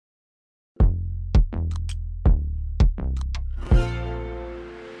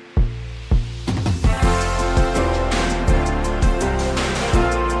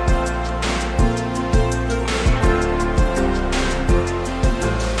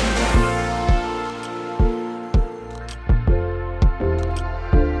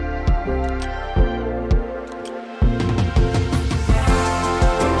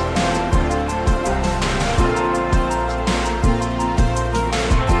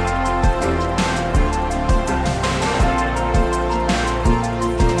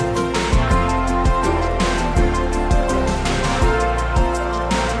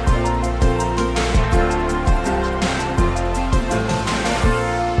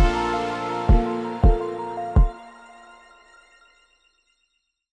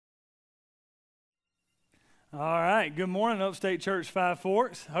All right. Good morning, Upstate Church Five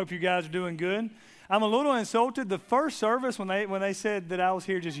Forks. Hope you guys are doing good. I'm a little insulted. The first service, when they said that I was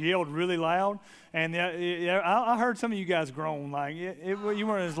here, just yelled really loud, and I heard some of you guys groan like you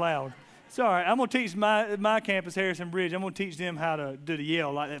weren't as loud. It's all right. I'm gonna teach my campus, Harrison Bridge. I'm gonna teach them how to do the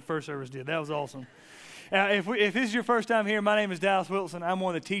yell like that first service did. That was awesome. If this is your first time here, my name is Dallas Wilson. I'm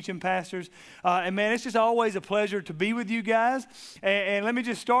one of the teaching pastors. And man, it's just always a pleasure to be with you guys. And let me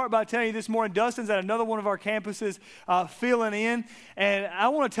just start by telling you this morning, Dustin's at another one of our campuses filling in. And I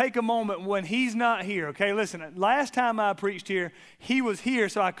want to take a moment when he's not here, okay? Listen, last time I preached here, he was here,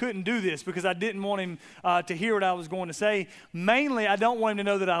 so I couldn't do this because I didn't want him to hear what I was going to say. Mainly, I don't want him to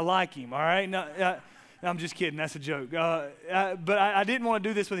know that I like him, all right? No, I'm just kidding. That's a joke. But I didn't want to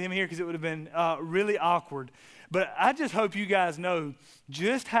do this with him here because it would have been really awkward. But I just hope you guys know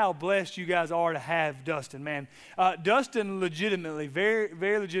just how blessed you guys are to have Dustin, man. Dustin legitimately, very,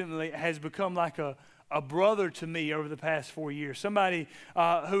 very legitimately has become like a brother to me over the past 4 years. Somebody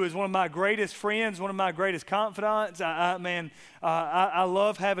who is one of my greatest friends, one of my greatest confidants. I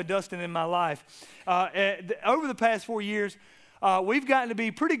love having Dustin in my life. Over the past 4 years, we've gotten to be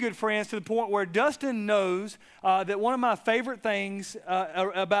pretty good friends to the point where Dustin knows that one of my favorite things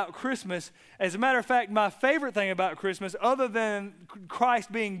about Christmas, as a matter of fact, my favorite thing about Christmas, other than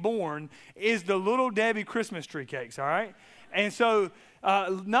Christ being born, is the Little Debbie Christmas tree cakes, all right? And so,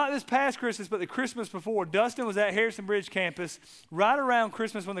 not this past Christmas, but the Christmas before, Dustin was at Harrison Bridge campus right around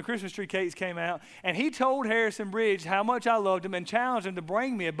Christmas when the Christmas tree cakes came out, and he told Harrison Bridge how much I loved him and challenged him to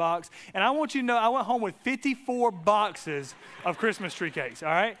bring me a box. And I want you to know, I went home with 54 boxes of Christmas tree cakes, all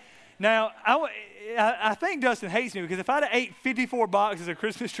right? Now, I think Dustin hates me because if I'd have ate 54 boxes of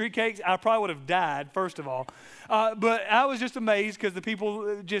Christmas tree cakes, I probably would have died, first of all. But I was just amazed because the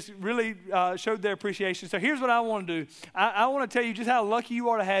people just really showed their appreciation. So here's what I want to do. I want to tell you just how lucky you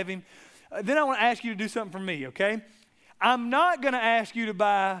are to have him. Then I want to ask you to do something for me, okay? I'm not going to ask you to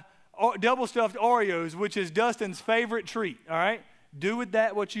buy double stuffed Oreos, which is Dustin's favorite treat, all right? Do with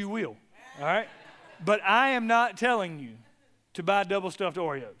that what you will, all right? But I am not telling you to buy double stuffed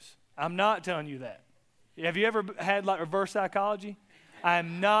Oreos. I'm not telling you that. Have you ever had like reverse psychology?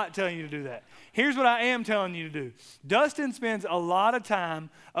 I'm not telling you to do that. Here's what I am telling you to do. Dustin spends a lot of time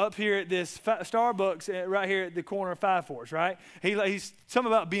up here at this Starbucks right here at the corner of Five Forks, right? He's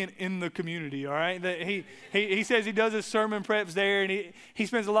something about being in the community, all right? That he says he does his sermon preps there, and he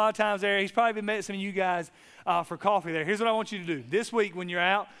spends a lot of times there. He's probably met some of you guys for coffee there. Here's what I want you to do. This week when you're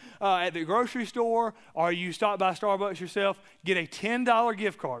out at the grocery store or you stop by Starbucks yourself, get a $10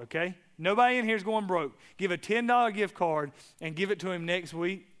 gift card, okay? Nobody in here is going broke. Give a $10 gift card and give it to him next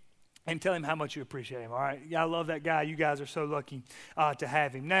week and tell him how much you appreciate him, all right? Yeah, I love that guy. You guys are so lucky to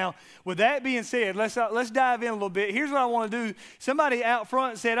have him. Now, with that being said, let's dive in a little bit. Here's what I want to do. Somebody out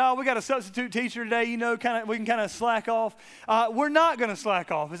front said, we got a substitute teacher today, we can kind of slack off. We're not going to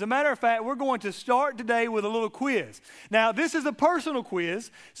slack off. As a matter of fact, we're going to start today with a little quiz. Now, this is a personal quiz,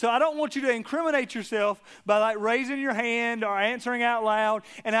 so I don't want you to incriminate yourself by like raising your hand or answering out loud,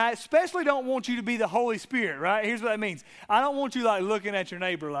 and I especially don't want you to be the Holy Spirit, right? Here's what that means. I don't want you like looking at your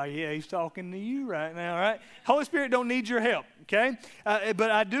neighbor like, yeah, he's talking to you right now, all right? Holy Spirit don't need your help, okay?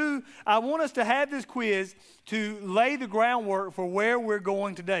 But I want us to have this quiz to lay the groundwork for where we're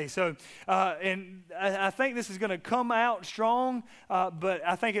going today. So, and I think this is going to come out strong, but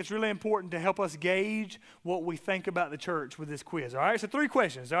I think it's really important to help us gauge what we think about the church with this quiz, all right? So 3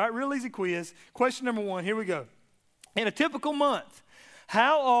 questions, all right? Real easy quiz. Question number 1, here we go. In a typical month,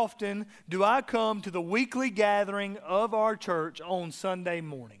 how often do I come to the weekly gathering of our church on Sunday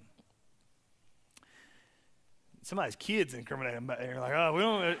morning? Somebody's kids incriminating back there. Like, we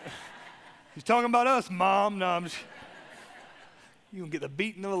don't. He's talking about us, Mom. No, I'm just. You're going to get the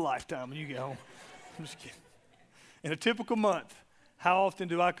beating of a lifetime when you get home. I'm just kidding. In a typical month, how often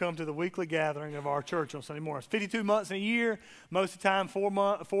do I come to the weekly gathering of our church on Sunday mornings? 52 months in a year, most of the time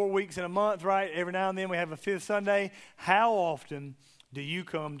 4 weeks in a month, right? Every now and then we have a 5th Sunday. How often do you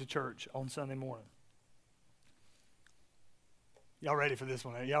come to church on Sunday morning? Y'all ready for this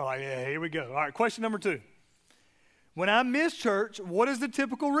one? Y'all like, yeah, here we go. All right, question number 2. When I miss church, what is the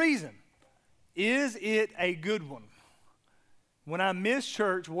typical reason? Is it a good one? When I miss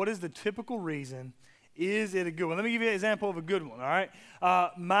church, what is the typical reason? Is it a good one? Let me give you an example of a good one, all right?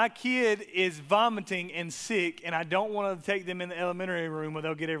 My kid is vomiting and sick, and I don't want to take them in the elementary room where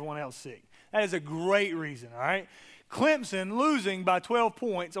they'll get everyone else sick. That is a great reason, all right? Clemson losing by 12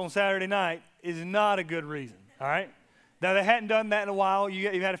 points on Saturday night is not a good reason, all right? Now, they hadn't done that in a while.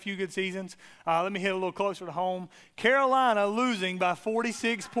 You've had a few good seasons. Let me hit a little closer to home. Carolina losing by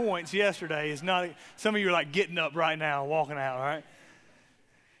 46 points yesterday is not – some of you are like getting up right now, walking out, all right?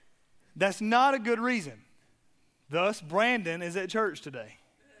 That's not a good reason. Thus, Brandon is at church today.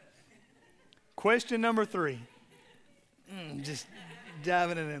 Question number 3. Just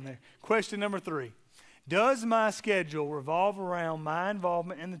diving it in there. Question number 3. Does my schedule revolve around my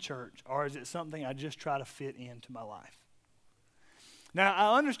involvement in the church, or is it something I just try to fit into my life? Now,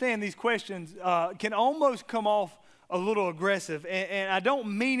 I understand these questions can almost come off a little aggressive, and I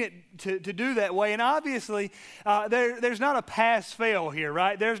don't mean it to do that way. And obviously, there's not a pass-fail here,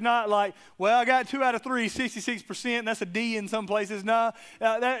 right? There's not like, well, I got 2 out of 3, 66%. That's a D in some places. No,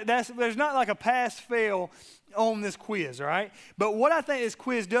 there's not like a pass-fail on this quiz, all right? But what I think this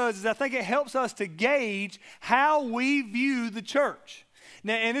quiz does is I think it helps us to gauge how we view the church.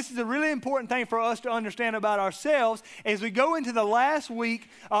 Now, and this is a really important thing for us to understand about ourselves as we go into the last week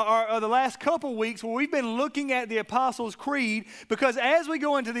or the last couple weeks where we've been looking at the Apostles' Creed, because as we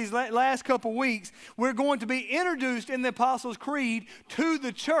go into these last couple weeks, we're going to be introduced in the Apostles' Creed to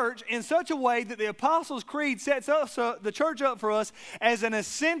the church in such a way that the Apostles' Creed sets the church up for us as an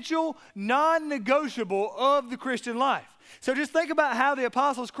essential, non-negotiable of the Christian life. So just think about how the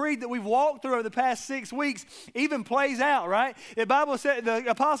Apostles' Creed that we've walked through over the past 6 weeks even plays out, right? The Bible said, the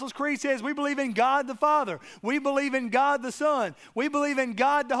Apostles' Creed says we believe in God the Father. We believe in God the Son. We believe in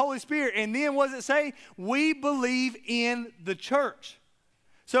God the Holy Spirit. And then what does it say? We believe in the church.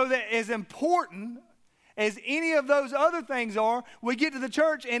 So that as important as any of those other things are, we get to the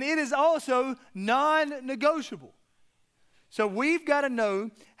church and it is also non-negotiable. So we've got to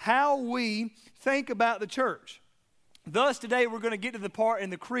know how we think about the church. Thus, today we're going to get to the part in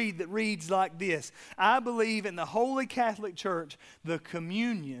the creed that reads like this. I believe in the Holy Catholic Church, the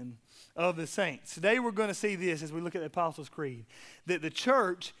communion of the saints. Today we're going to see this as we look at the Apostles' Creed, that the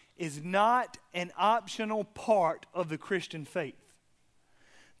church is not an optional part of the Christian faith.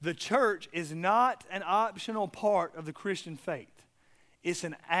 The church is not an optional part of the Christian faith. It's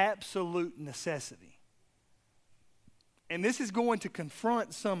an absolute necessity. And this is going to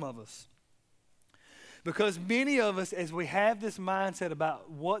confront some of us. Because many of us, as we have this mindset about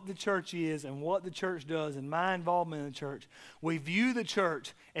what the church is and what the church does and my involvement in the church, we view the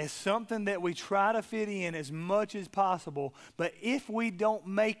church as something that we try to fit in as much as possible. But if we don't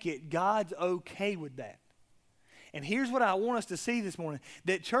make it, God's okay with that. And here's what I want us to see this morning,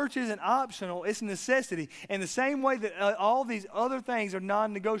 that church isn't optional, it's a necessity. In the same way that all these other things are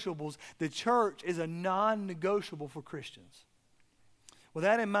non-negotiables, the church is a non-negotiable for Christians. With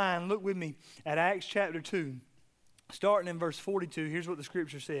that in mind, look with me at Acts chapter 2, starting in verse 42. Here's what the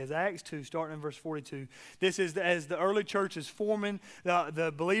scripture says. Acts 2, starting in verse 42. This is as the early church is forming,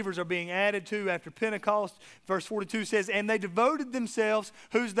 the believers are being added to after Pentecost. Verse 42 says, and they devoted themselves,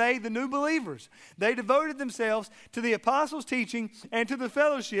 who's they? The new believers. They devoted themselves to the apostles' teaching and to the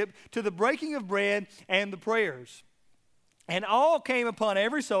fellowship, to the breaking of bread and the prayers. And all came upon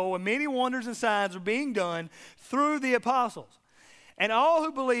every soul, and many wonders and signs were being done through the apostles. And all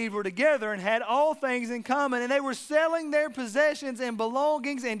who believed were together and had all things in common. And they were selling their possessions and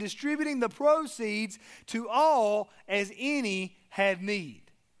belongings and distributing the proceeds to all as any had need.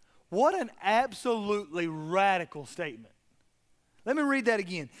 What an absolutely radical statement. Let me read that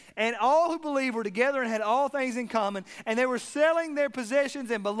again. And all who believed were together and had all things in common, and they were selling their possessions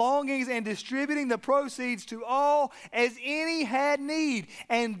and belongings and distributing the proceeds to all as any had need.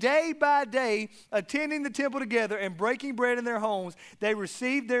 And day by day, attending the temple together and breaking bread in their homes, they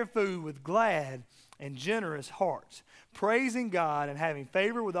received their food with glad and generous hearts, praising God and having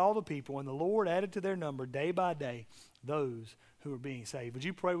favor with all the people. And the Lord added to their number day by day those who were being saved. Would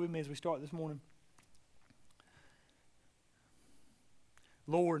you pray with me as we start this morning?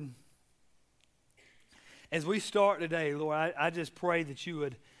 Lord, as we start today, Lord, I just pray that you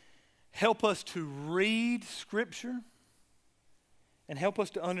would help us to read Scripture and help us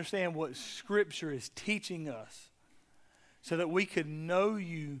to understand what Scripture is teaching us so that we could know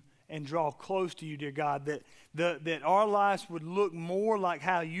you and draw close to you, dear God, that our lives would look more like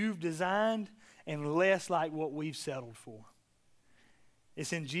how you've designed and less like what we've settled for.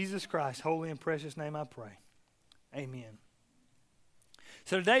 It's in Jesus Christ's holy and precious name I pray. Amen.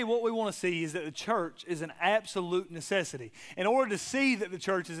 So today what we want to see is that the church is an absolute necessity. In order to see that the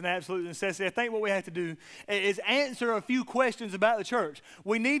church is an absolute necessity, I think what we have to do is answer a few questions about the church.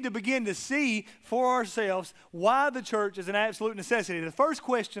 We need to begin to see for ourselves why the church is an absolute necessity. The first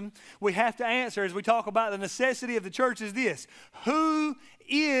question we have to answer as we talk about the necessity of the church is this: who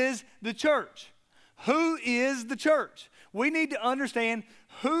is the church? Who is the church? We need to understand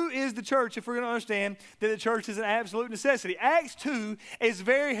who is the church if we're going to understand that the church is an absolute necessity. Acts 2 is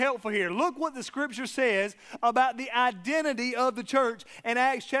very helpful here. Look what the scripture says about the identity of the church in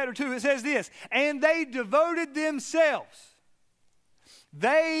Acts chapter 2. It says this: and they devoted themselves.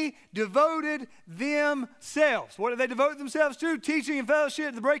 They devoted themselves. What did they devote themselves to? Teaching and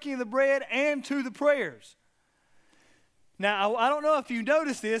fellowship, the breaking of the bread, and to the prayers. Now, I don't know if you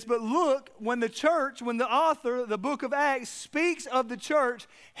noticed this, but look, when the author, the book of Acts, speaks of the church,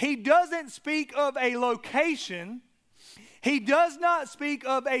 he doesn't speak of a location. He does not speak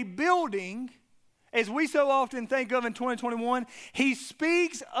of a building, as we so often think of in 2021. He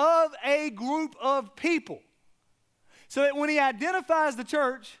speaks of a group of people. So that when he identifies the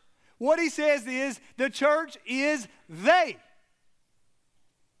church, what he says is the church is they.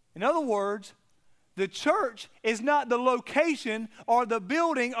 In other words, the church is not the location or the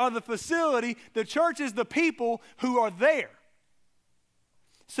building or the facility. The church is the people who are there.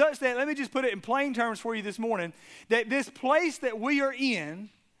 Such that, let me just put it in plain terms for you this morning, that this place that we are in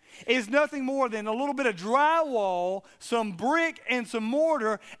is nothing more than a little bit of drywall, some brick, and some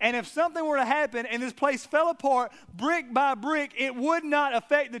mortar. And if something were to happen and this place fell apart brick by brick, it would not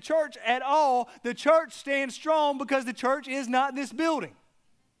affect the church at all. The church stands strong because the church is not this building.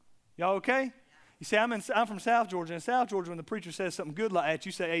 Y'all okay? You see, I'm from South Georgia. In South Georgia, when the preacher says something good like that,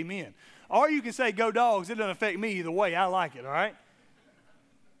 you say amen. Or you can say go dogs. It doesn't affect me either way. I like it, all right?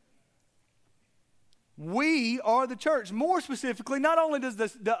 We are the church. More specifically, not only does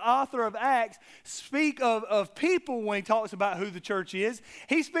the author of Acts speak of people when he talks about who the church is,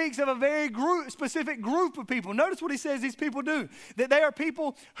 he speaks of a very specific group of people. Notice what he says these people do. That they are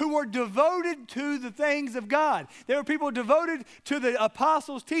people who are devoted to the things of God. They are people devoted to the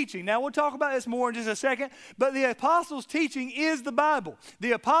apostles' teaching. Now, we'll talk about this more in just a second, but the apostles' teaching is the Bible.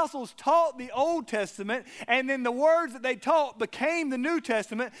 The apostles taught the Old Testament, and then the words that they taught became the New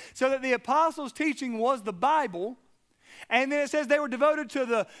Testament, so that the apostles' teaching was the Bible. And then it says they were devoted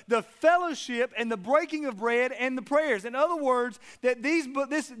to the fellowship and the breaking of bread and the prayers. In other words, that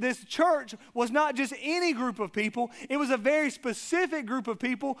this church was not just any group of people. It was a very specific group of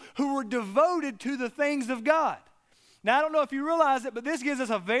people who were devoted to the things of God. Now, I don't know if you realize it, but this gives us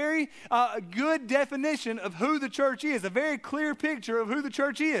a very good definition of who the church is, a very clear picture of who the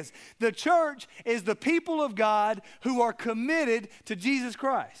church is. The church is the people of God who are committed to Jesus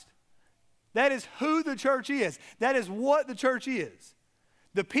Christ. That is who the church is. That is what the church is.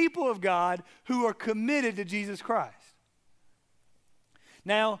 The people of God who are committed to Jesus Christ.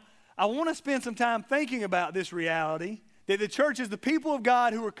 Now, I want to spend some time thinking about this reality, that the church is the people of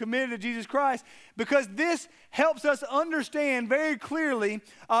God who are committed to Jesus Christ, because this helps us understand very clearly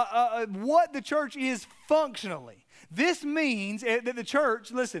what the church is functionally. This means that the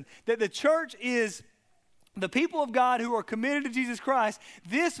church, listen, that the church is the people of God who are committed to Jesus Christ.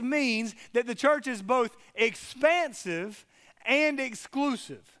 This means that the church is both expansive and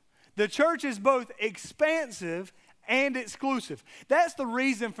exclusive. The church is both expansive and exclusive. That's the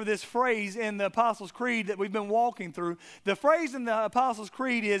reason for this phrase in the Apostles' Creed that we've been walking through. The phrase in the Apostles'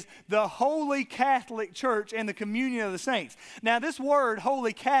 Creed is the Holy Catholic Church and the communion of the saints. Now, this word,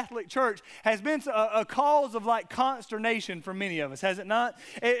 Holy Catholic Church, has been a cause of like consternation for many of us, has it not?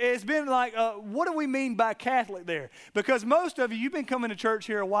 It's been like, what do we mean by Catholic there? Because most of you, you've been coming to church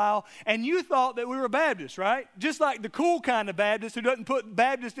here a while, and you thought that we were Baptists, right? Just like the cool kind of Baptist who doesn't put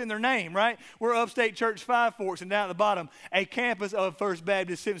Baptist in their name, right? We're Upstate Church Five Forks, and down at the bottom, a campus of First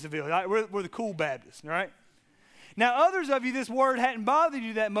Baptist Simpsonville. Right? We're the cool Baptists, right? Now, others of you, this word hadn't bothered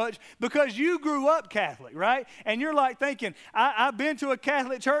you that much because you grew up Catholic, right? And you're like thinking, I've been to a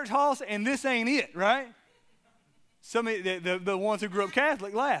Catholic church house, and this ain't it, right? Some of the ones who grew up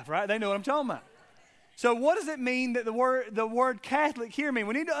Catholic laugh, right? They know what I'm talking about. So what does it mean that the word Catholic here mean?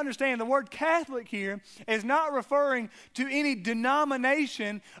 We need to understand the word Catholic here is not referring to any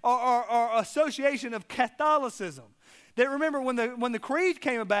denomination or association of Catholicism. That remember, when the creed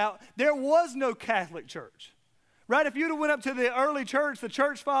came about, there was no Catholic church. Right? If you'd have went up to the early church, the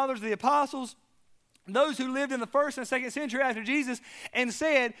church fathers, the apostles, those who lived in the 1st and 2nd century after Jesus, and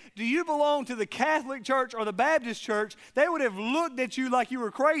said, do you belong to the Catholic church or the Baptist church? They would have looked at you like you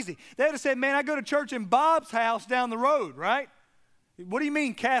were crazy. They would have said, man, I go to church in Bob's house down the road, right? What do you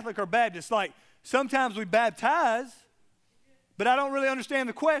mean Catholic or Baptist? Like, sometimes we baptize, but I don't really understand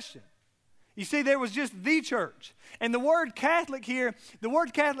the question. You see, there was just the church. And the word Catholic here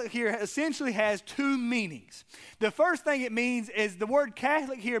essentially has two meanings. The first thing it means is the word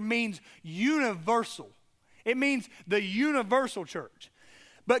Catholic here means universal. It means the universal church.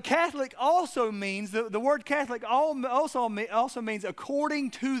 But Catholic also means, the word Catholic also means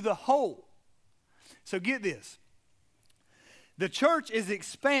according to the whole. So get this. The church is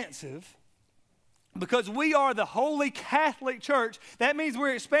expansive because we are the Holy Catholic Church. That means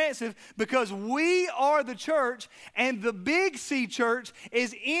we're expansive because we are the church, and the Big C Church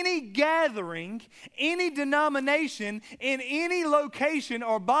is any gathering, any denomination, in any location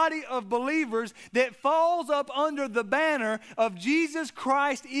or body of believers that falls up under the banner of Jesus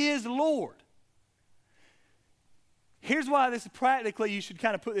Christ is Lord. Here's why this is practically, you should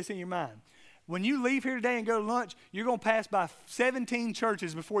kind of put this in your mind. When you leave here today and go to lunch, you're going to pass by 17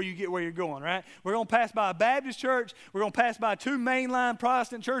 churches before you get where you're going, right? We're going to pass by a Baptist church. We're going to pass by 2 mainline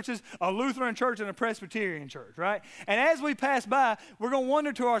Protestant churches, a Lutheran church, and a Presbyterian church, right? And as we pass by, we're going to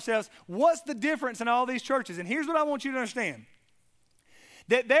wonder to ourselves, what's the difference in all these churches? And here's what I want you to understand.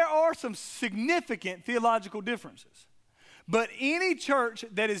 That there are some significant theological differences. But any church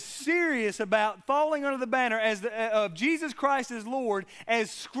that is serious about falling under the banner of Jesus Christ as Lord, as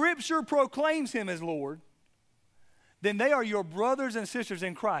Scripture proclaims Him as Lord, then they are your brothers and sisters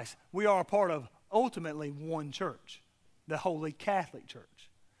in Christ. We are a part of, ultimately, one church, the Holy Catholic Church.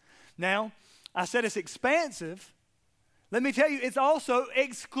 Now, I said it's expansive. Let me tell you, it's also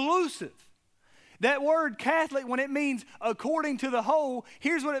exclusive. That word Catholic, when it means according to the whole,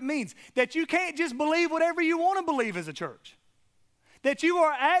 here's what it means. That you can't just believe whatever you want to believe as a church. That you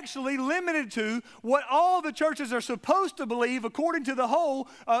are actually limited to what all the churches are supposed to believe according to the whole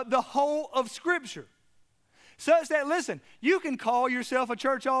of Scripture. Such that, listen, you can call yourself a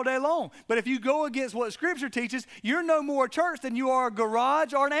church all day long, but if you go against what Scripture teaches, you're no more a church than you are a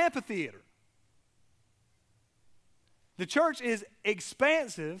garage or an amphitheater. The church is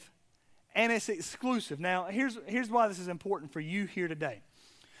expansive and it's exclusive. Now, here's why this is important for you here today.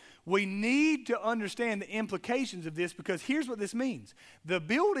 We need to understand the implications of this, because here's what this means. The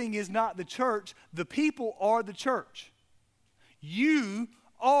building is not the church. The people are the church. You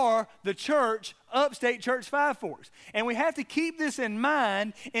are the church, Upstate Church Five Forks. And we have to keep this in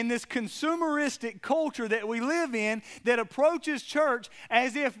mind in this consumeristic culture that we live in that approaches church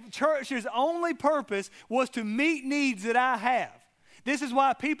as if church's only purpose was to meet needs that I have. This is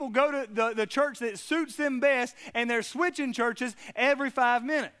why people go to the church that suits them best, and they're switching churches every 5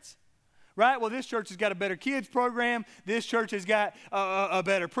 minutes. Right? Well, this church has got a better kids program. This church has got a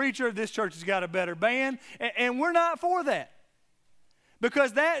better preacher. This church has got a better band. And we're not for that.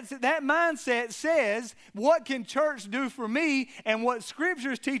 Because that mindset says, what can church do for me? And what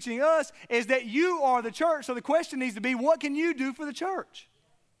Scripture is teaching us is that you are the church. So the question needs to be, what can you do for the church?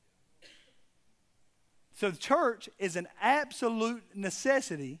 So the church is an absolute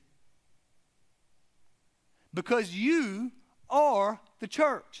necessity because you are the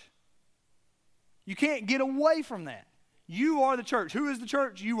church. You can't get away from that. You are the church. Who is the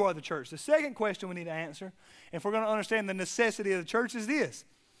church? You are the church. The second question we need to answer, if we're going to understand the necessity of the church, is this.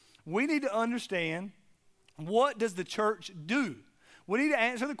 We need to understand, what does the church do? We need to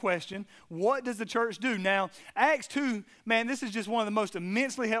answer the question, what does the church do? Now, Acts 2, man, this is just one of the most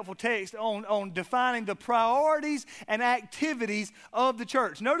immensely helpful texts on defining the priorities and activities of the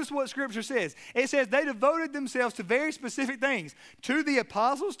church. Notice what Scripture says. It says they devoted themselves to very specific things, to the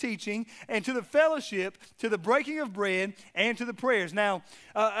apostles' teaching and to the fellowship, to the breaking of bread, and to the prayers. Now,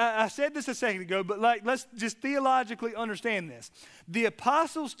 I said this a second ago, but let's just theologically understand this. The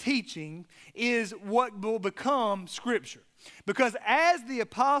apostles' teaching is what will become Scripture. Because as the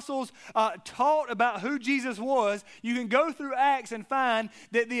apostles taught about who Jesus was, you can go through Acts and find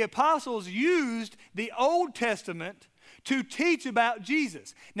that the apostles used the Old Testament to teach about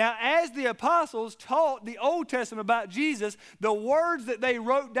Jesus. Now, as the apostles taught the Old Testament about Jesus, the words that they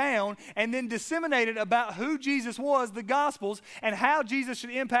wrote down and then disseminated about who Jesus was, the Gospels, and how Jesus should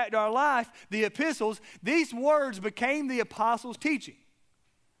impact our life, the epistles, these words became the apostles' teaching.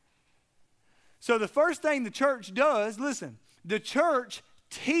 So the first thing the church does, listen, the church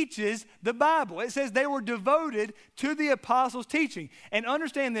teaches the Bible. It says they were devoted to the apostles' teaching. And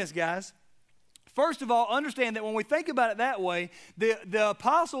understand this, guys. First of all, understand that when we think about it that way, the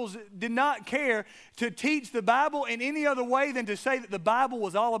apostles did not care to teach the Bible in any other way than to say that the Bible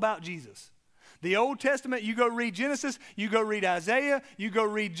was all about Jesus. The Old Testament, you go read Genesis, you go read Isaiah, you go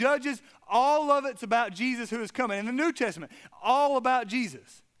read Judges, all of it's about Jesus who is coming. In the New Testament, all about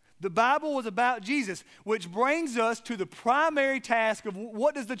Jesus. The Bible was about Jesus, which brings us to the primary task of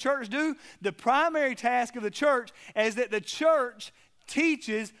what does the church do? The primary task of the church is that the church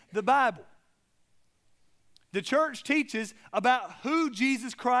teaches the Bible. The church teaches about who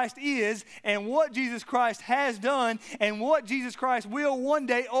Jesus Christ is and what Jesus Christ has done and what Jesus Christ will one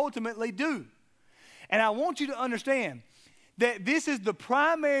day ultimately do. And I want you to understand that this is the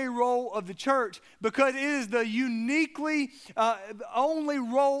primary role of the church because it is the uniquely only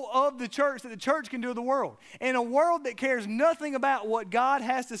role of the church that the church can do in the world. In a world that cares nothing about what God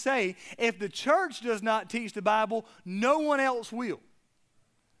has to say, if the church does not teach the Bible, no one else will.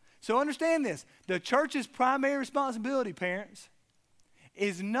 So understand this. The church's primary responsibility, parents,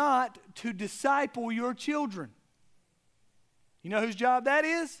 is not to disciple your children. You know whose job that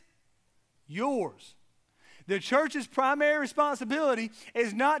is? Yours. The church's primary responsibility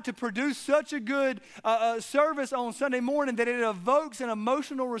is not to produce such a good service on Sunday morning that it evokes an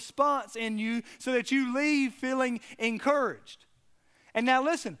emotional response in you so that you leave feeling encouraged. And now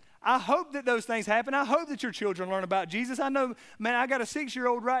listen, I hope that those things happen. I hope that your children learn about Jesus. I know, man, I got a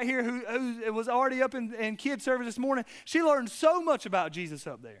 6-year-old right here who was already up in kids' service this morning. She learned so much about Jesus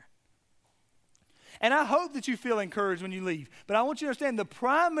up there. And I hope that you feel encouraged when you leave. But I want you to understand the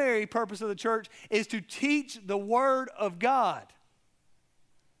primary purpose of the church is to teach the Word of God.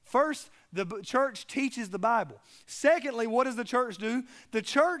 First, the church teaches the Bible. Secondly, what does the church do? The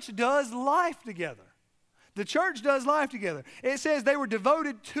church does life together. The church does life together. It says they were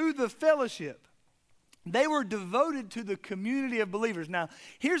devoted to the fellowship. They were devoted to the community of believers. Now,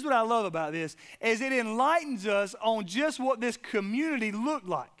 here's what I love about this, is it enlightens us on just what this community looked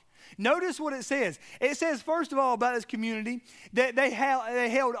like. Notice what it says. It says, first of all, about this community, that they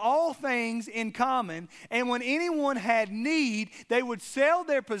held all things in common, and when anyone had need, they would sell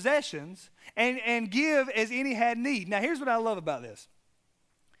their possessions and give as any had need. Now, here's what I love about this.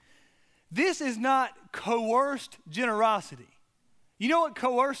 This is not coerced generosity. You know what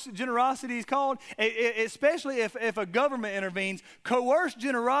coerced generosity is called? Especially if a government intervenes, coerced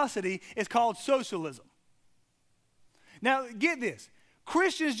generosity is called socialism. Now, get this.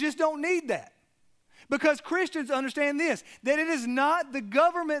 Christians just don't need that. Because Christians understand this, that it is not the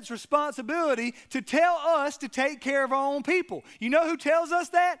government's responsibility to tell us to take care of our own people. You know who tells us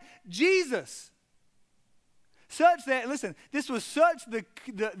that? Jesus. Such that, listen, this was such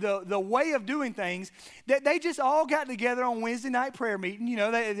the way of doing things that they just all got together on Wednesday night prayer meeting, you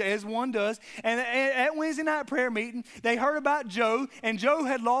know, as one does. And at Wednesday night prayer meeting, they heard about Joe, and Joe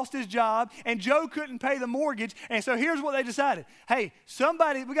had lost his job, and Joe couldn't pay the mortgage. And so here's what they decided. Hey,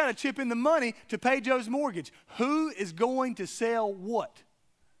 we got to chip in the money to pay Joe's mortgage. Who is going to sell what?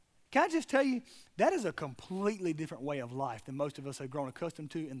 Can I just tell you, that is a completely different way of life than most of us have grown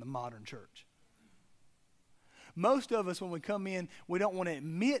accustomed to in the modern church. Most of us, when we come in, we don't want to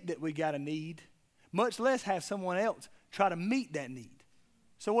admit that we got a need, much less have someone else try to meet that need.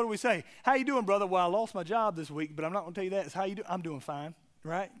 So what do we say? How you doing, brother? Well, I lost my job this week, but I'm not going to tell you that. It's how you do. I'm doing fine,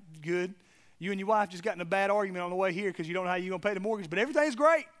 right? Good. You and your wife just got in a bad argument on the way here because you don't know how you're going to pay the mortgage, but everything's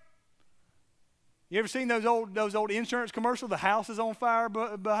great. You ever seen those old insurance commercials? The house is on fire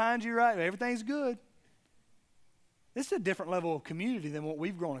behind you, right? Everything's good. This is a different level of community than what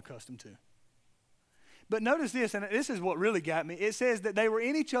we've grown accustomed to. But notice this, and this is what really got me. It says that they were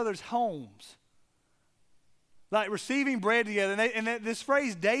in each other's homes, like receiving bread together. And this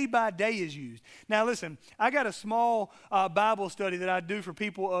phrase, day by day, is used. Now, listen, I got a small Bible study that I do for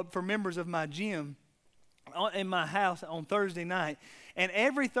people, for members of my gym in my house on Thursday night. And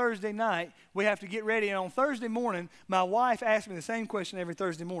every Thursday night, we have to get ready. And on Thursday morning, my wife asks me the same question every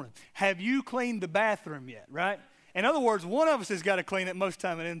Thursday morning. Have you cleaned the bathroom yet, right? In other words, one of us has got to clean it. Most of the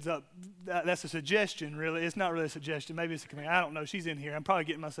time it ends up, that's a suggestion, really. It's not really a suggestion. Maybe it's a command. I don't know. She's in here. I'm probably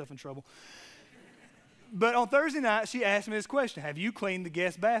getting myself in trouble. But on Thursday night, she asked me this question. Have you cleaned the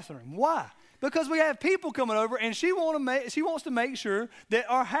guest bathroom? Why? Because we have people coming over, and she wants to make sure that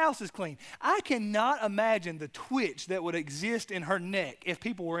our house is clean. I cannot imagine the twitch that would exist in her neck if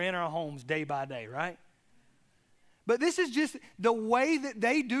people were in our homes day by day, right? But this is just the way that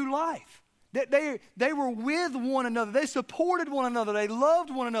they do life. That they were with one another. They supported one another. They loved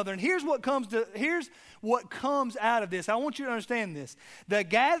one another. And here's what comes out of this. I want you to understand this. The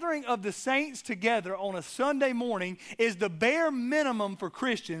gathering of the saints together on a Sunday morning is the bare minimum for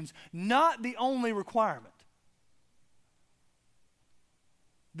Christians, not the only requirement.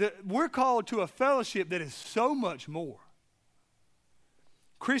 We're called to a fellowship that is so much more.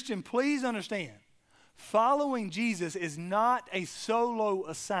 Christian, please understand, following Jesus is not a solo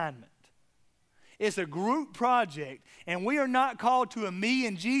assignment. It's a group project, and we are not called to a me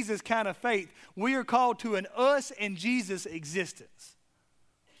and Jesus kind of faith. We are called to an us and Jesus existence.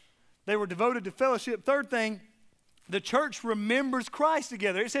 They were devoted to fellowship. Third thing, the church remembers Christ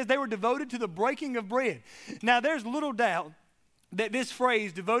together. It says they were devoted to the breaking of bread. Now, there's little doubt that this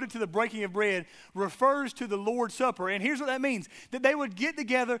phrase, devoted to the breaking of bread, refers to the Lord's Supper. And here's what that means, that they would get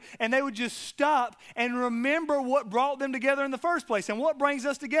together and they would just stop and remember what brought them together in the first place. And what brings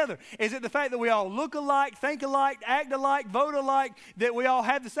us together? Is it the fact that we all look alike, think alike, act alike, vote alike, that we all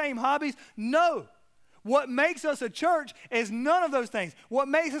have the same hobbies? No. What makes us a church is none of those things. What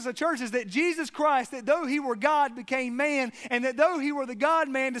makes us a church is that Jesus Christ, that though he were God, became man, and that though he were the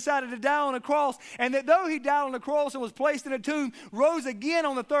God-man, decided to die on a cross, and that though he died on a cross and was placed in a tomb, rose again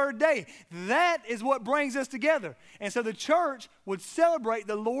on the third day. That is what brings us together. And so the church would celebrate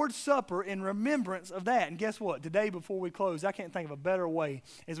the Lord's Supper in remembrance of that. And guess what? Today, before we close, I can't think of a better way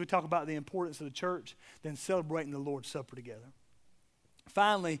as we talk about the importance of the church than celebrating the Lord's Supper together.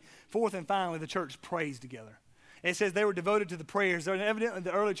 Finally, fourth and finally, the church prays together. It says they were devoted to the prayers. And evidently,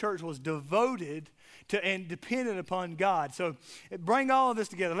 the early church was devoted to and dependent upon God. So bring all of this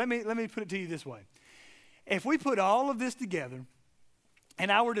together. Let me put it to you this way. If we put all of this together,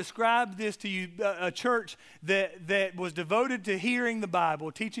 and I were to describe this to you, a church that was devoted to hearing the Bible,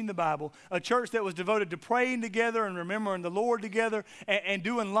 teaching the Bible, a church that was devoted to praying together and remembering the Lord together and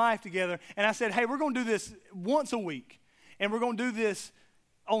doing life together. And I said, hey, we're going to do this once a week. And we're going to do this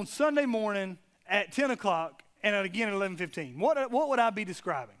on Sunday morning at 10 o'clock and again at 11:15. What would I be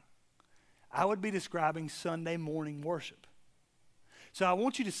describing? I would be describing Sunday morning worship. So I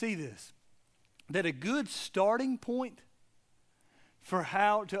want you to see this, that a good starting point for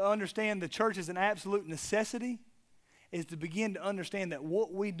how to understand the church as an absolute necessity is to begin to understand that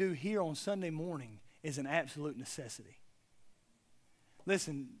what we do here on Sunday morning is an absolute necessity.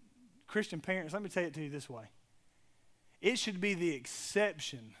 Listen, Christian parents, let me say it to you this way. It should be the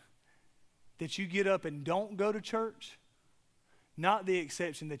exception that you get up and don't go to church, not the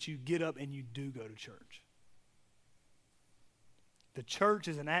exception that you get up and you do go to church. The church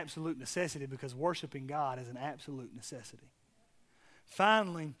is an absolute necessity because worshiping God is an absolute necessity.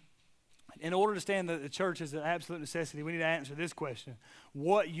 Finally, in order to stand that the church is an absolute necessity, we need to answer this question.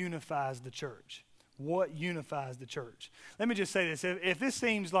 What unifies the church? What unifies the church? Let me just say this. If this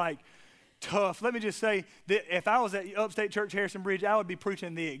seems like tough, let me just say that if I was at Upstate Church Harrison Bridge, I would be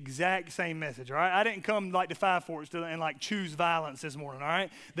preaching the exact same message, all right? I didn't come like to Five Forks and like choose violence this morning, all right?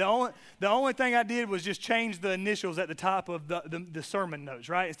 The only thing I did was just change the initials at the top of the sermon notes,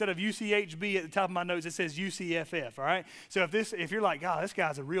 right? Instead of UCHB at the top of my notes, it says UCFF, all right? So if you're like, God, this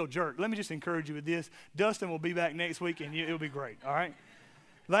guy's a real jerk, let me just encourage you with this. Dustin will be back next week and it'll be great, all right?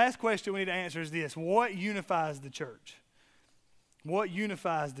 Last question we need to answer is this. What unifies the church? What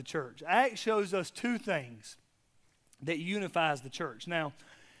unifies the church? Acts shows us two things that unifies the church. Now,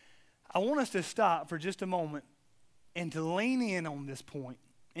 I want us to stop for just a moment and to lean in on this point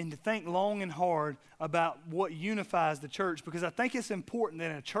and to think long and hard about what unifies the church, because I think it's important that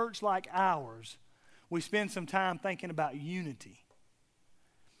in a church like ours, we spend some time thinking about unity.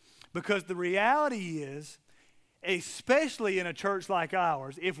 Because the reality is, especially in a church like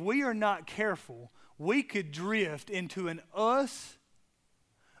ours, if we are not careful, we could drift into an us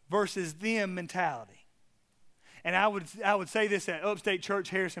versus them mentality. And I would say this at Upstate Church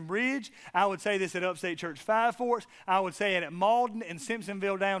Harrison Bridge. I would say this at Upstate Church Five Forks. I would say it at Malden and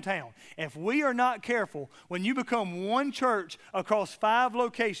Simpsonville downtown. If we are not careful, when you become one church across 5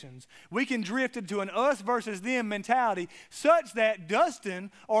 locations, we can drift into an us versus them mentality such that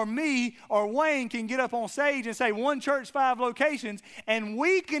Dustin or me or Wayne can get up on stage and say one church, 5 locations, and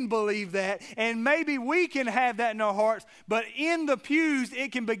we can believe that, and maybe we can have that in our hearts, but in the pews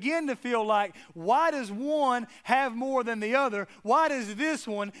it can begin to feel like, why does one have more than the other? Why does this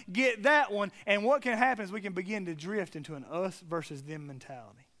one get that one? And what can happen is we can begin to drift into an us versus them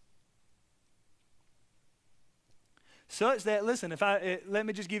mentality. Such that, listen, let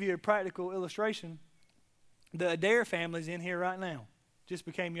me just give you a practical illustration. The Adair family's in here right now. Just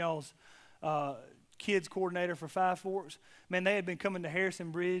became y'all's kids coordinator for Five Forks. Man, they had been coming to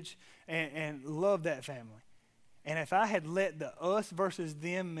Harrison Bridge and loved that family. And if I had let the us versus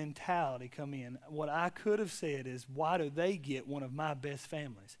them mentality come in, what I could have said is, why do they get one of my best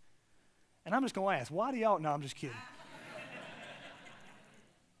families? And I'm just going to ask, why do y'all? No, I'm just kidding.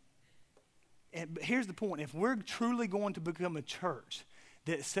 But here's the point. If we're truly going to become a church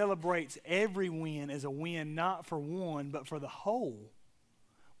that celebrates every win as a win, not for one, but for the whole,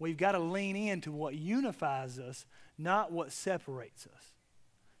 we've got to lean into what unifies us, not what separates us.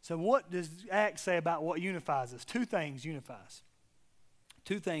 So what does Acts say about what unifies us? 2 things unifies.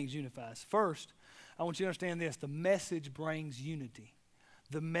 2 things unifies. First, I want you to understand this. The message brings unity.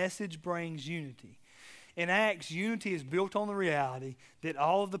 The message brings unity. In Acts, unity is built on the reality that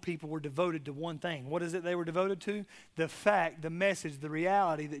all of the people were devoted to one thing. What is it they were devoted to? The fact, the message, the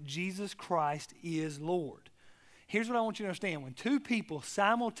reality that Jesus Christ is Lord. Here's what I want you to understand. When two people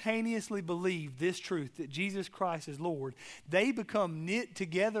simultaneously believe this truth, that Jesus Christ is Lord, they become knit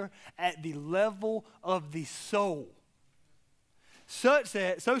together at the level of the soul. Such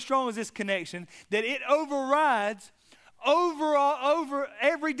that, so strong is this connection, that it overrides over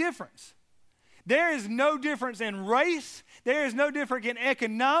every difference. There is no difference in race. There is no difference in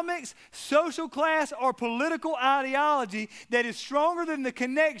economics, social class, or political ideology that is stronger than the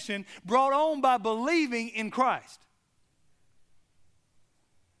connection brought on by believing in Christ.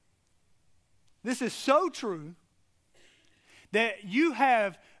 This is so true that you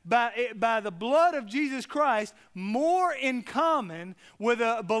have, by the blood of Jesus Christ, more in common with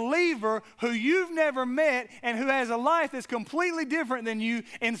a believer who you've never met and who has a life that's completely different than you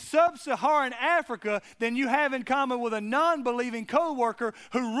in sub-Saharan Africa than you have in common with a non-believing co-worker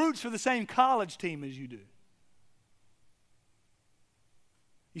who roots for the same college team as you do.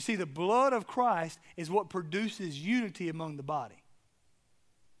 You see, the blood of Christ is what produces unity among the body.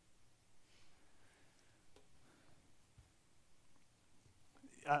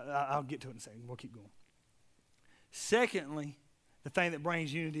 I'll get to it in a second. We'll keep going. Secondly, the thing that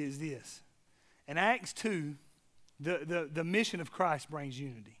brings unity is this. In Acts 2, the mission of Christ brings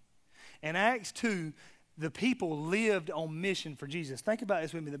unity. In Acts 2, the people lived on mission for Jesus. Think about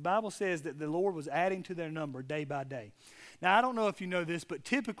this with me. The Bible says that the Lord was adding to their number day by day. Now, I don't know if you know this, but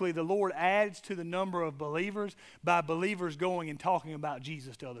typically the Lord adds to the number of believers by believers going and talking about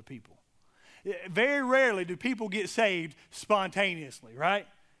Jesus to other people. Very rarely do people get saved spontaneously, right?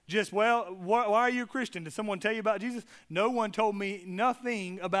 Just, well, why are you a Christian? Did someone tell you about Jesus? No one told me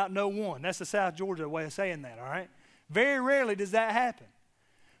nothing about no one. That's the South Georgia way of saying that, all right? Very rarely does that happen.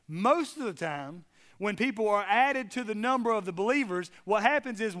 Most of the time, when people are added to the number of the believers, what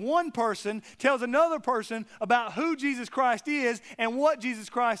happens is one person tells another person about who Jesus Christ is and what Jesus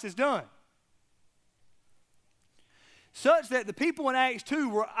Christ has done. Such that the people in Acts 2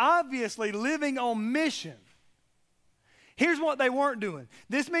 were obviously living on mission. Here's what they weren't doing.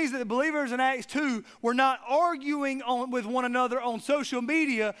 This means that the believers in Acts 2 were not arguing with one another on social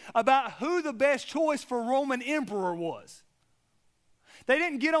media about who the best choice for Roman emperor was. They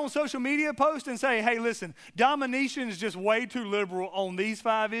didn't get on social media posts and say, hey, listen, Domitian is just way too liberal on these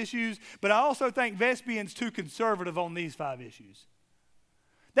 5 issues, but I also think Vespasian's too conservative on these 5 issues.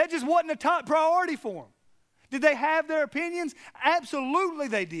 That just wasn't a top priority for them. Did they have their opinions? Absolutely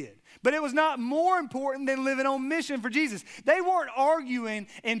they did. But it was not more important than living on mission for Jesus. They weren't arguing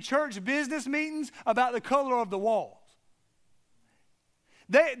in church business meetings about the color of the walls.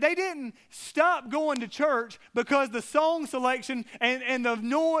 They didn't stop going to church because the song selection and the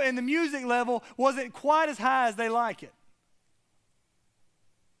noise and the music level wasn't quite as high as they like it.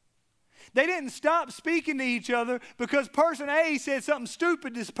 They didn't stop speaking to each other because person A said something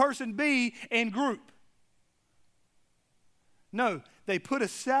stupid to person B in group. No, they put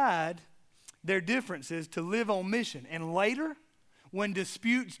aside their differences to live on mission. And later, when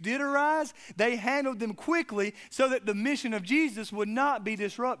disputes did arise, they handled them quickly so that the mission of Jesus would not be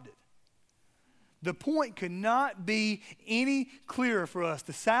disrupted. The point could not be any clearer for us.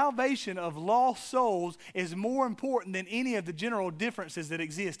 The salvation of lost souls is more important than any of the general differences that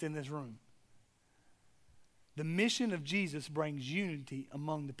exist in this room. The mission of Jesus brings unity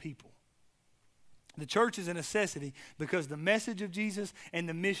among the people. The church is a necessity because the message of Jesus and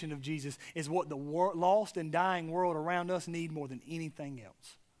the mission of Jesus is what the lost and dying world around us need more than anything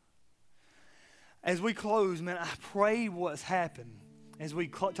else. As we close, man, I pray what's happened as we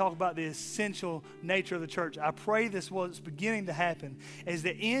talk about the essential nature of the church. I pray this what's beginning to happen is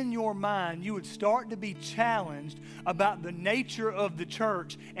that in your mind you would start to be challenged about the nature of the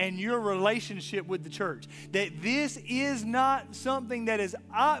church and your relationship with the church. That this is not something that is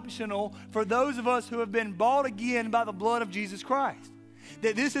optional for those of us who have been bought again by the blood of Jesus Christ.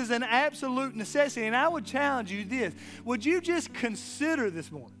 That this is an absolute necessity. And I would challenge you this. Would you just consider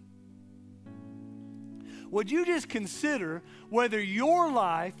this morning? Would you just consider whether your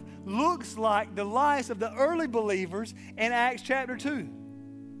life looks like the lives of the early believers in Acts chapter 2?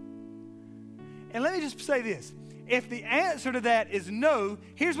 And let me just say this. If the answer to that is no,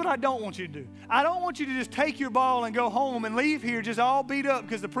 here's what I don't want you to do. I don't want you to just take your ball and go home and leave here just all beat up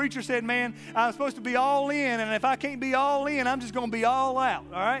because the preacher said, man, I'm supposed to be all in, and if I can't be all in, I'm just going to be all out,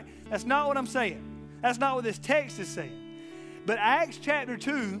 all right? That's not what I'm saying. That's not what this text is saying. But Acts chapter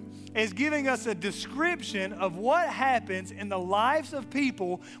 2 is giving us a description of what happens in the lives of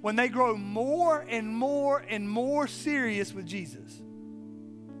people when they grow more and more and more serious with Jesus.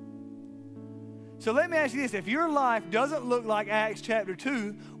 So let me ask you this. If your life doesn't look like Acts chapter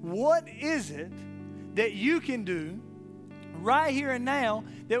 2, what is it that you can do right here and now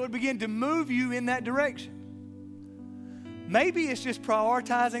that would begin to move you in that direction? Maybe it's just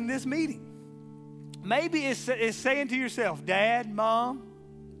prioritizing this meeting. Maybe it's saying to yourself, Dad, Mom,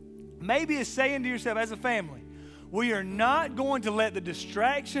 maybe it's saying to yourself as a family, we are not going to let the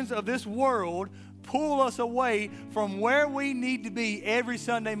distractions of this world pull us away from where we need to be every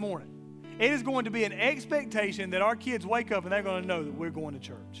Sunday morning. It is going to be an expectation that our kids wake up and they're going to know that we're going to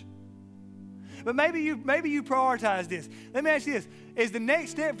church. But maybe you prioritize this. Let me ask you this. Is the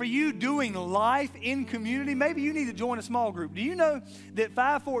next step for you doing life in community? Maybe you need to join a small group. Do you know that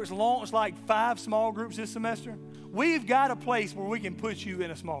Five Forks launched like 5 small groups this semester? We've got a place where we can put you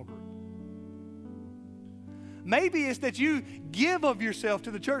in a small group. Maybe it's that you give of yourself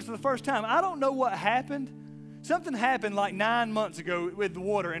to the church for the first time. I don't know what happened. Something happened like 9 months ago with the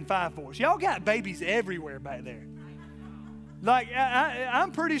water in Five Forks. Y'all got babies everywhere back there. Like,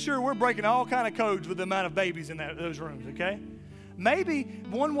 I'm pretty sure we're breaking all kind of codes with the amount of babies in those rooms, okay? Maybe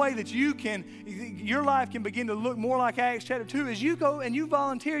one way that your life can begin to look more like Acts chapter 2 is you go and you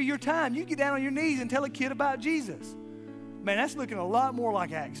volunteer your time. You get down on your knees and tell a kid about Jesus. Man, that's looking a lot more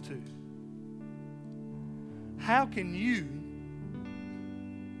like Acts 2. How can you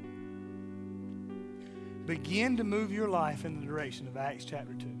begin to move your life in the direction of Acts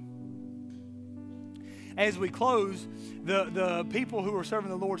chapter 2? As we close, the people who are serving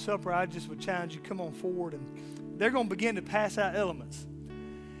the Lord's Supper, I just would challenge you, come on forward, and they're going to begin to pass out elements.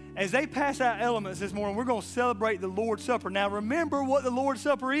 As they pass out elements this morning, we're going to celebrate the Lord's Supper. Now, remember what the Lord's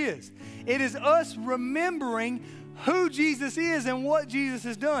Supper is. It is us remembering who Jesus is and what Jesus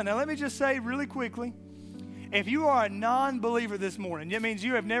has done. Now, let me just say really quickly, if you are a non-believer this morning, that means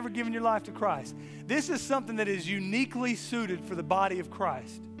you have never given your life to Christ. This is something that is uniquely suited for the body of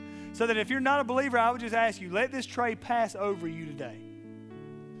Christ. So that if you're not a believer, I would just ask you, let this tray pass over you today.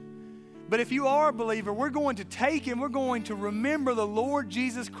 But if you are a believer, we're going to take and we're going to remember the Lord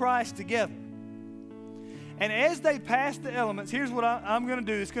Jesus Christ together. And as they pass the elements, here's what I'm going to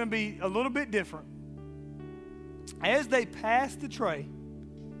do. It's going to be a little bit different. As they pass the tray,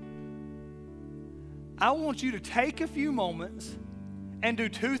 I want you to take a few moments and do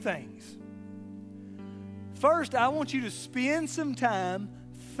 2 things. First, I want you to spend some time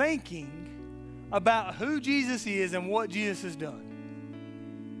thinking about who Jesus is and what Jesus has done.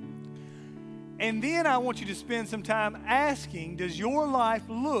 And then I want you to spend some time asking, does your life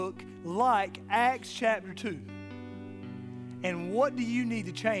look like Acts chapter 2? And what do you need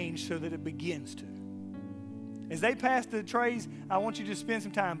to change so that it begins to? As they pass the trays, I want you to spend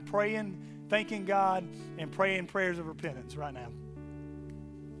some time praying, thanking God, and praying prayers of repentance right now.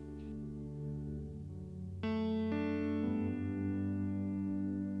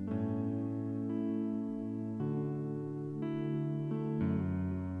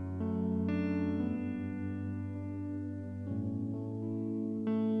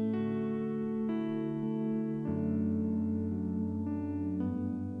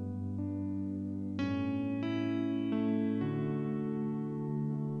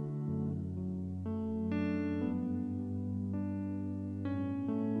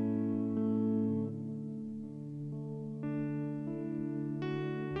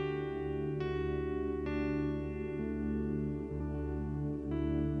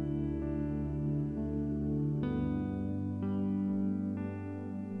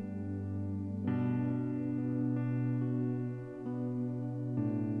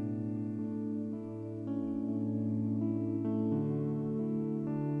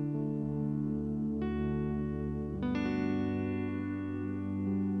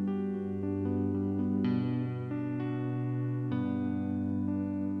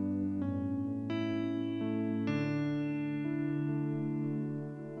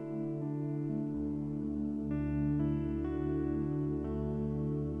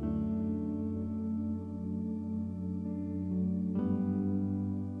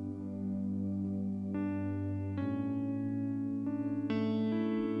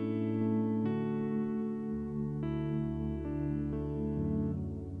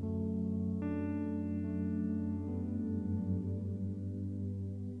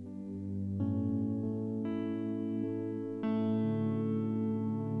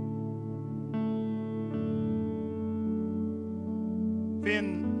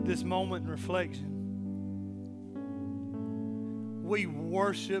 In this moment in reflection, we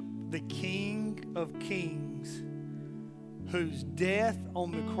worship the King of Kings, whose death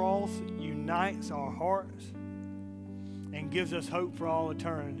on the cross unites our hearts and gives us hope for all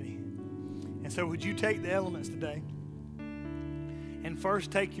eternity. And so would you take the elements today and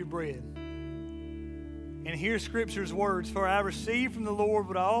first take your bread And hear Scripture's words. For I received from the Lord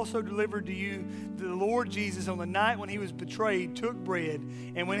what I also delivered to you. The Lord Jesus, on the night when he was betrayed, took bread.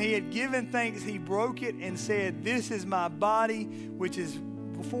 And when he had given thanks, he broke it and said, "This is my body, which is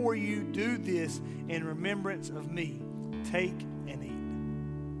before you. Do this in remembrance of me. Take and eat."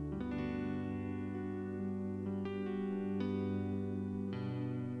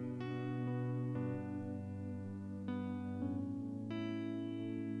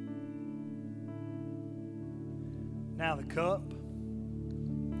 Now the cup.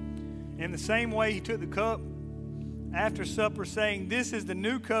 In the same way, he took the cup after supper, saying, "This is the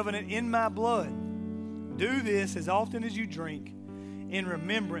new covenant in my blood. Do this as often as you drink in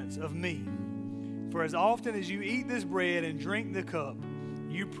remembrance of me. For as often as you eat this bread and drink the cup,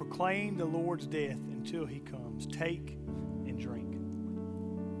 you proclaim the Lord's death until he comes." Take and drink.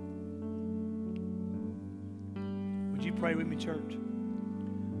 Would you pray with me, church?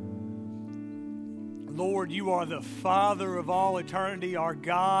 Lord, you are the Father of all eternity, our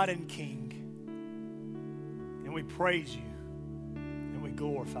God and King. And we praise you and we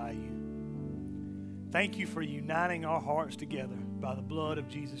glorify you. Thank you for uniting our hearts together by the blood of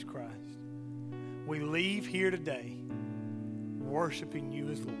Jesus Christ. We leave here today worshiping you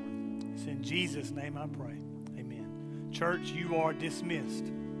as Lord. It's in Jesus' name I pray. Amen. Church, you are dismissed.